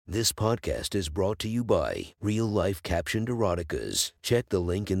This podcast is brought to you by Real Life Captioned Eroticas. Check the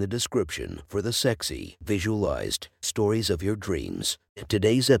link in the description for the sexy, visualized stories of your dreams.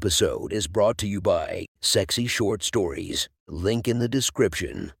 Today's episode is brought to you by Sexy Short Stories. Link in the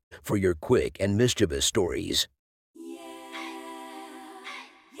description for your quick and mischievous stories.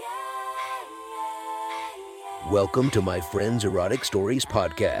 Welcome to my friend's Erotic Stories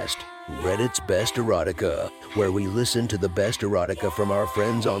podcast, Reddit's Best Erotica, where we listen to the best erotica from our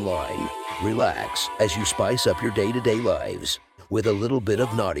friends online. Relax as you spice up your day-to-day lives with a little bit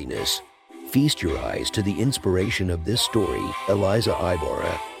of naughtiness. Feast your eyes to the inspiration of this story, Eliza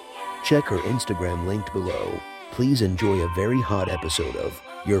Ibarra. Check her Instagram linked below. Please enjoy a very hot episode of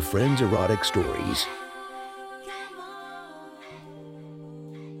Your Friend's Erotic Stories.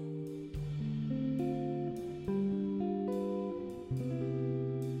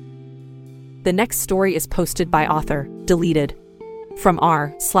 The next story is posted by author, deleted. From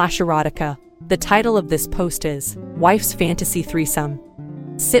r/erotica. The title of this post is Wife's Fantasy Threesome.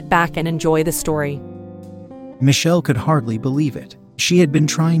 Sit back and enjoy the story. Michelle could hardly believe it. She had been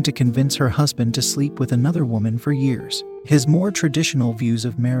trying to convince her husband to sleep with another woman for years. His more traditional views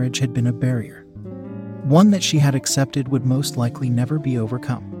of marriage had been a barrier, one that she had accepted would most likely never be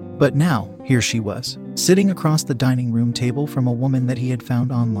overcome. But now, here she was, sitting across the dining room table from a woman that he had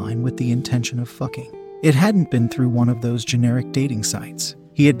found online with the intention of fucking. It hadn't been through one of those generic dating sites.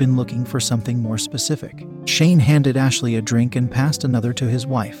 He had been looking for something more specific. Shane handed Ashley a drink and passed another to his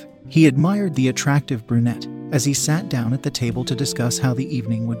wife. He admired the attractive brunette as he sat down at the table to discuss how the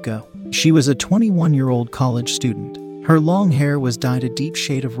evening would go. She was a 21-year-old college student. Her long hair was dyed a deep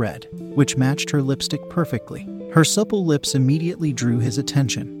shade of red, which matched her lipstick perfectly. Her supple lips immediately drew his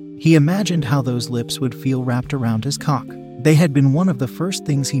attention. He imagined how those lips would feel wrapped around his cock. They had been one of the first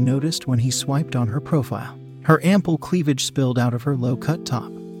things he noticed when he swiped on her profile. Her ample cleavage spilled out of her low-cut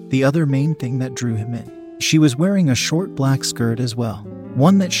top, the other main thing that drew him in. She was wearing a short black skirt as well,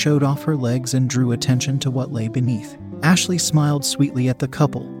 one that showed off her legs and drew attention to what lay beneath. Ashley smiled sweetly at the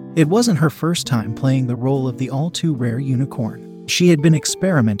couple. It wasn't her first time playing the role of the all-too-rare unicorn. She had been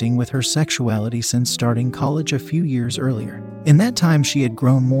experimenting with her sexuality since starting college a few years earlier. In that time, she had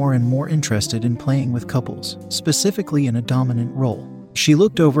grown more and more interested in playing with couples, specifically in a dominant role. She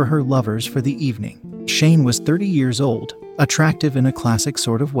looked over her lovers for the evening. Shane was 30 years old, attractive in a classic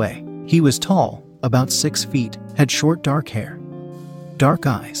sort of way. He was tall, about 6 feet, had short dark hair, dark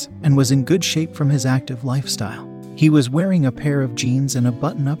eyes, and was in good shape from his active lifestyle. He was wearing a pair of jeans and a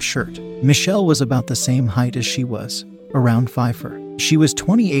button-up shirt. Michelle was about the same height as she was, around 5'4". She was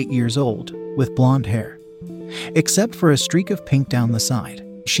 28 years old, with blonde hair, except for a streak of pink down the side.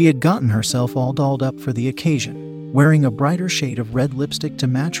 She had gotten herself all dolled up for the occasion, wearing a brighter shade of red lipstick to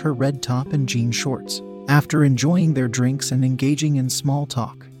match her red top and jean shorts. After enjoying their drinks and engaging in small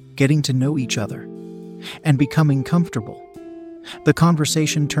talk, getting to know each other, and becoming comfortable, the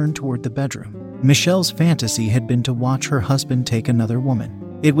conversation turned toward the bedroom. Michelle's fantasy had been to watch her husband take another woman.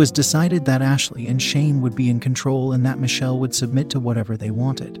 It was decided that Ashley and Shane would be in control and that Michelle would submit to whatever they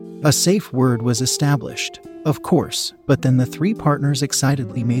wanted. A safe word was established, of course, but then the three partners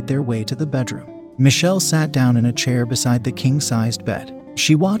excitedly made their way to the bedroom. Michelle sat down in a chair beside the king-sized bed.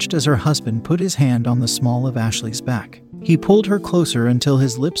 She watched as her husband put his hand on the small of Ashley's back. He pulled her closer until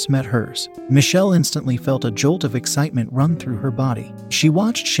his lips met hers. Michelle instantly felt a jolt of excitement run through her body. She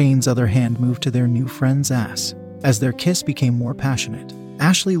watched Shane's other hand move to their new friend's ass. As their kiss became more passionate,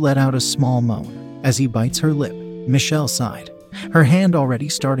 Ashley let out a small moan as he bites her lip. Michelle sighed, her hand already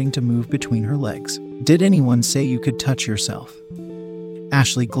starting to move between her legs. "Did anyone say you could touch yourself?"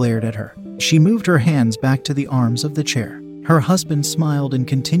 Ashley glared at her. She moved her hands back to the arms of the chair. Her husband smiled and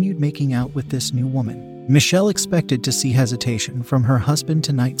continued making out with this new woman. Michelle expected to see hesitation from her husband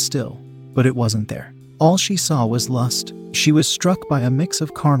tonight still, but it wasn't there. All she saw was lust. She was struck by a mix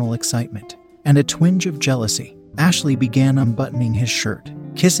of carnal excitement and a twinge of jealousy. Ashley began unbuttoning his shirt,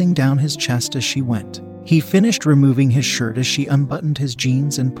 kissing down his chest as she went. He finished removing his shirt as she unbuttoned his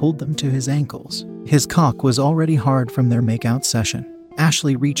jeans and pulled them to his ankles. His cock was already hard from their make-out session.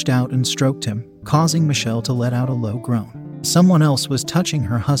 Ashley reached out and stroked him, causing Michelle to let out a low groan. Someone else was touching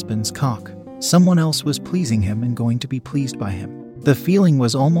her husband's cock. Someone else was pleasing him and going to be pleased by him. The feeling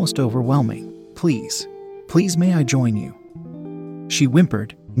was almost overwhelming. Please may I join you?" She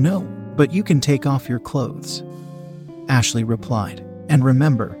whimpered. "No, but you can take off your clothes," Ashley replied. "And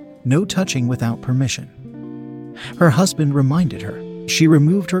remember, no touching without permission," her husband reminded her. She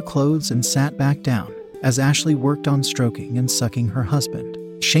removed her clothes and sat back down as Ashley worked on stroking and sucking her husband.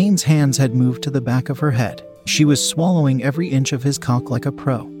 Shane's hands had moved to the back of her head. She was swallowing every inch of his cock like a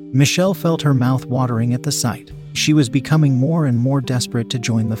pro. Michelle felt her mouth watering at the sight. She was becoming more and more desperate to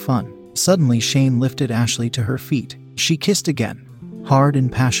join the fun. Suddenly, Shane lifted Ashley to her feet. She kissed again, hard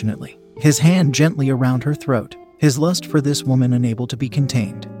and passionately, his hand gently around her throat, his lust for this woman unable to be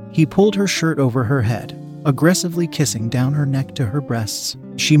contained. He pulled her shirt over her head, aggressively kissing down her neck to her breasts.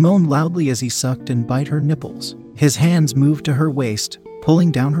 She moaned loudly as he sucked and bit her nipples. His hands moved to her waist,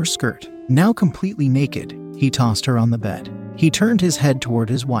 pulling down her skirt. Now completely naked, he tossed her on the bed. He turned his head toward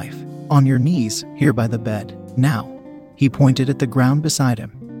his wife. On your knees, here by the bed. Now. He pointed at the ground beside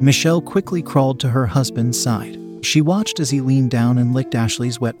him. Michelle quickly crawled to her husband's side. She watched as he leaned down and licked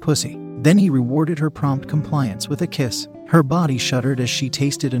Ashley's wet pussy. Then he rewarded her prompt compliance with a kiss. Her body shuddered as she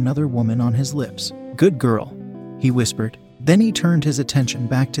tasted another woman on his lips. Good girl, he whispered. Then he turned his attention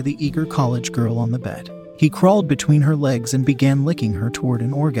back to the eager college girl on the bed. He crawled between her legs and began licking her toward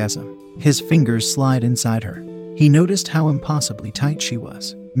an orgasm. His fingers slid inside her. He noticed how impossibly tight she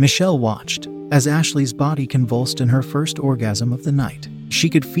was. Michelle watched as Ashley's body convulsed in her first orgasm of the night. She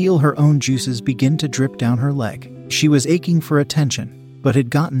could feel her own juices begin to drip down her leg. She was aching for attention, but had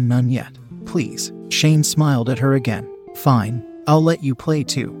gotten none yet. Please. Shane smiled at her again. Fine, I'll let you play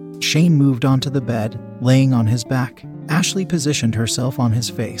too. Shane moved onto the bed, laying on his back. Ashley positioned herself on his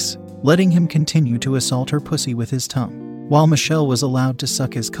face, letting him continue to assault her pussy with his tongue, while Michelle was allowed to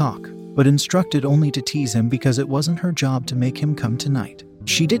suck his cock, but instructed only to tease him because it wasn't her job to make him come tonight.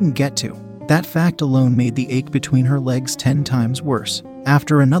 She didn't get to. That fact alone made the ache between her legs 10 times worse.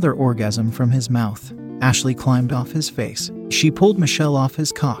 After another orgasm from his mouth, Ashley climbed off his face. She pulled Michelle off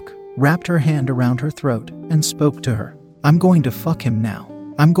his cock, wrapped her hand around her throat, and spoke to her. I'm going to fuck him now.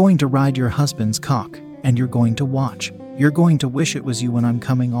 I'm going to ride your husband's cock, and you're going to watch. You're going to wish it was you when I'm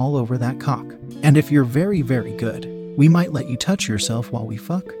coming all over that cock. And if you're very, very good, we might let you touch yourself while we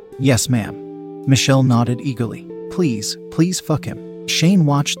fuck. Yes, ma'am. Michelle nodded eagerly. Please, please fuck him. Shane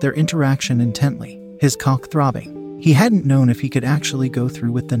watched their interaction intently, his cock throbbing. He hadn't known if he could actually go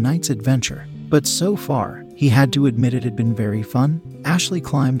through with the night's adventure, but so far, he had to admit it had been very fun. Ashley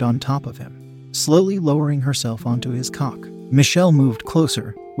climbed on top of him, slowly lowering herself onto his cock. Michelle moved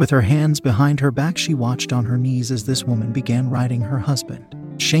closer. With her hands behind her back, she watched on her knees as this woman began riding her husband.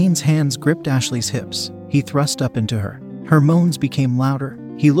 Shane's hands gripped Ashley's hips. He thrust up into her. Her moans became louder.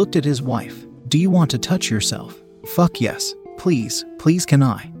 He looked at his wife. Do you want to touch yourself? Fuck yes. Please, please can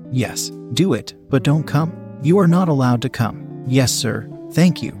I? Yes. Do it, but don't come. You are not allowed to come. Yes, sir.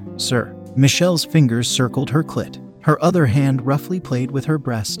 Thank you, sir. Michelle's fingers circled her clit. Her other hand roughly played with her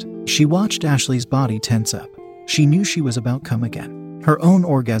breast. She watched Ashley's body tense up. She knew she was about come again. Her own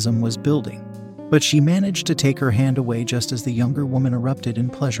orgasm was building, but she managed to take her hand away just as the younger woman erupted in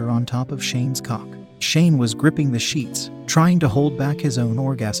pleasure on top of Shane's cock. Shane was gripping the sheets, trying to hold back his own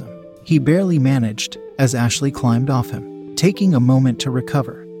orgasm. He barely managed as Ashley climbed off him. Taking a moment to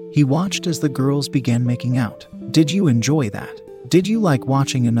recover, he watched as the girls began making out. Did you enjoy that? Did you like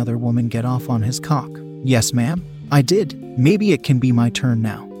watching another woman get off on his cock? Yes, ma'am. I did. Maybe it can be my turn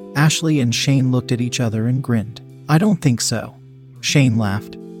now. Ashley and Shane looked at each other and grinned. I don't think so. Shane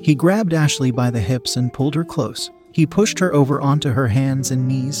laughed. He grabbed Ashley by the hips and pulled her close. He pushed her over onto her hands and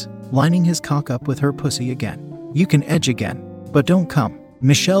knees, lining his cock up with her pussy again. You can edge again, but don't come.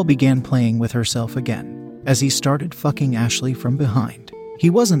 Michelle began playing with herself again, as he started fucking Ashley from behind. He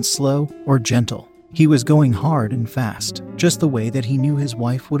wasn't slow or gentle. He was going hard and fast, just the way that he knew his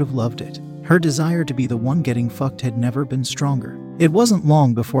wife would have loved it. Her desire to be the one getting fucked had never been stronger. It wasn't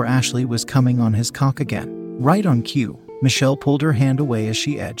long before Ashley was coming on his cock again. Right on cue, Michelle pulled her hand away as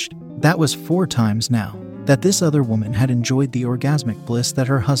she edged. That was 4 times now that this other woman had enjoyed the orgasmic bliss that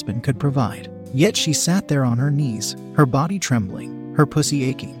her husband could provide. Yet she sat there on her knees, her body trembling, her pussy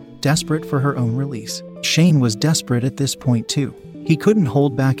aching, desperate for her own release. Shane was desperate at this point too. He couldn't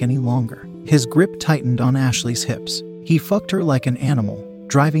hold back any longer. His grip tightened on Ashley's hips. He fucked her like an animal,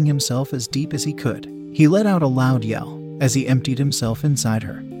 driving himself as deep as he could. He let out a loud yell as he emptied himself inside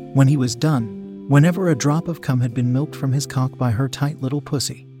her. When he was done, whenever a drop of cum had been milked from his cock by her tight little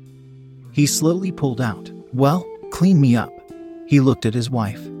pussy, he slowly pulled out. Well, clean me up. He looked at his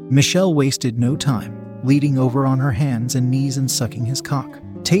wife. Michelle wasted no time, leaning over on her hands and knees and sucking his cock,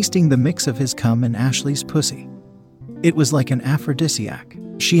 tasting the mix of his cum and Ashley's pussy. It was like an aphrodisiac.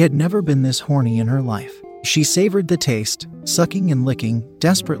 She had never been this horny in her life. She savored the taste, sucking and licking,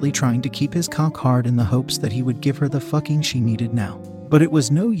 desperately trying to keep his cock hard in the hopes that he would give her the fucking she needed now. But it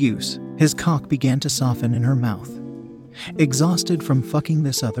was no use. His cock began to soften in her mouth. Exhausted from fucking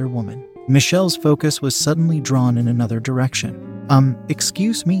this other woman, Michelle's focus was suddenly drawn in another direction.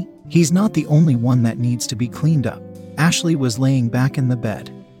 Excuse me? He's not the only one that needs to be cleaned up. Ashley was laying back in the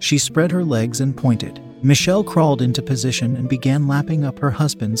bed. She spread her legs and pointed. Michelle crawled into position and began lapping up her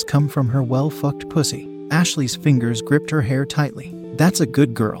husband's cum from her well-fucked pussy. Ashley's fingers gripped her hair tightly. That's a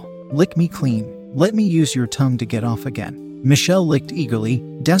good girl. Lick me clean. Let me use your tongue to get off again. Michelle licked eagerly,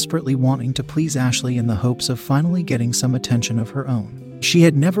 desperately wanting to please Ashley in the hopes of finally getting some attention of her own. She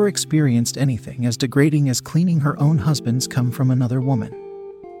had never experienced anything as degrading as cleaning her own husband's cum from another woman.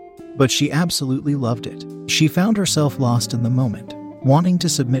 But she absolutely loved it. She found herself lost in the moment, wanting to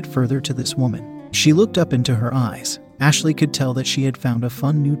submit further to this woman. She looked up into her eyes. Ashley could tell that she had found a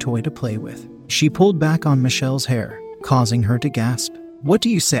fun new toy to play with. She pulled back on Michelle's hair, causing her to gasp. What do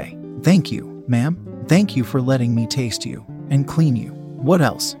you say? Thank you, ma'am. Thank you for letting me taste you and clean you. What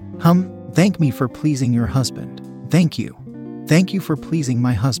else? Thank me for pleasing your husband. Thank you. Thank you for pleasing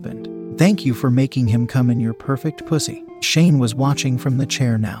my husband. Thank you for making him come in your perfect pussy. Shane was watching from the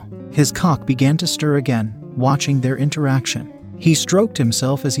chair now. His cock began to stir again, watching their interaction. He stroked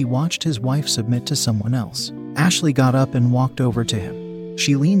himself as he watched his wife submit to someone else. Ashley got up and walked over to him.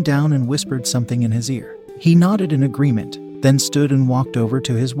 She leaned down and whispered something in his ear. He nodded in agreement, then stood and walked over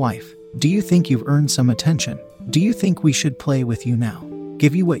to his wife. Do you think you've earned some attention? Do you think we should play with you now?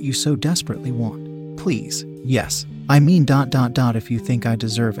 Give you what you so desperately want? Please. Yes. I mean ... if you think I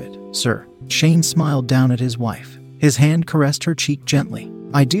deserve it, sir. Shane smiled down at his wife. His hand caressed her cheek gently.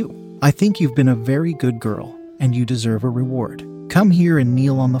 I do. I think you've been a very good girl, and you deserve a reward. Come here and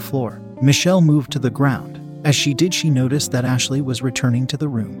kneel on the floor. Michelle moved to the ground. As she did, she noticed that Ashley was returning to the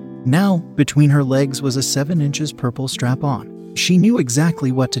room. Now, between her legs was a 7-inch purple strap-on. She knew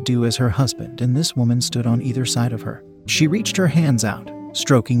exactly what to do as her husband and this woman stood on either side of her. She reached her hands out,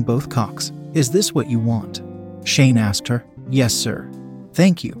 stroking both cocks. Is this what you want? Shane asked her. Yes, sir.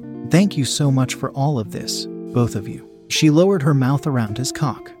 Thank you. Thank you so much for all of this, both of you. She lowered her mouth around his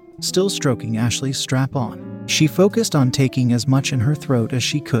cock, still stroking Ashley's strap-on. She focused on taking as much in her throat as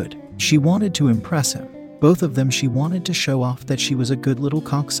she could. She wanted to impress him. Both of them, she wanted to show off that she was a good little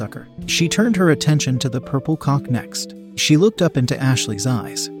cocksucker. She turned her attention to the purple cock next. She looked up into Ashley's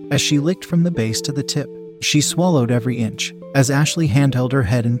eyes. As she licked from the base to the tip, she swallowed every inch, as Ashley handheld her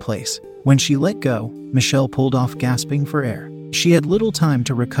head in place. When she let go, Michelle pulled off, gasping for air. She had little time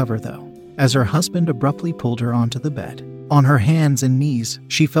to recover, though, as her husband abruptly pulled her onto the bed. On her hands and knees,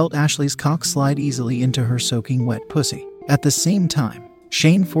 she felt Ashley's cock slide easily into her soaking wet pussy. At the same time,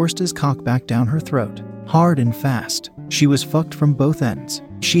 Shane forced his cock back down her throat, hard and fast. She was fucked from both ends.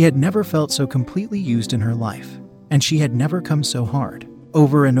 She had never felt so completely used in her life, and she had never come so hard.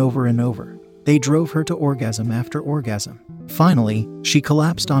 Over and over and over, they drove her to orgasm after orgasm. Finally, she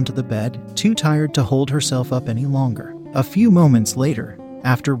collapsed onto the bed, too tired to hold herself up any longer. A few moments later,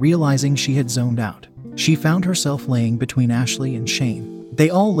 after realizing she had zoned out, she found herself laying between Ashley and Shane. They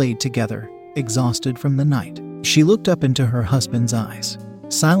all laid together, exhausted from the night. She looked up into her husband's eyes,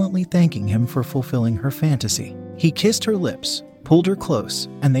 silently thanking him for fulfilling her fantasy. He kissed her lips, pulled her close,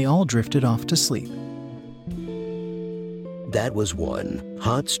 and they all drifted off to sleep. That was one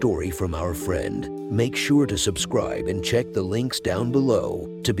hot story from our friend. Make sure to subscribe and check the links down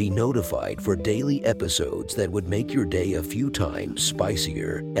below to be notified for daily episodes that would make your day a few times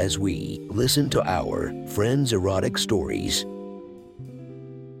spicier as we listen to our friends' erotic stories.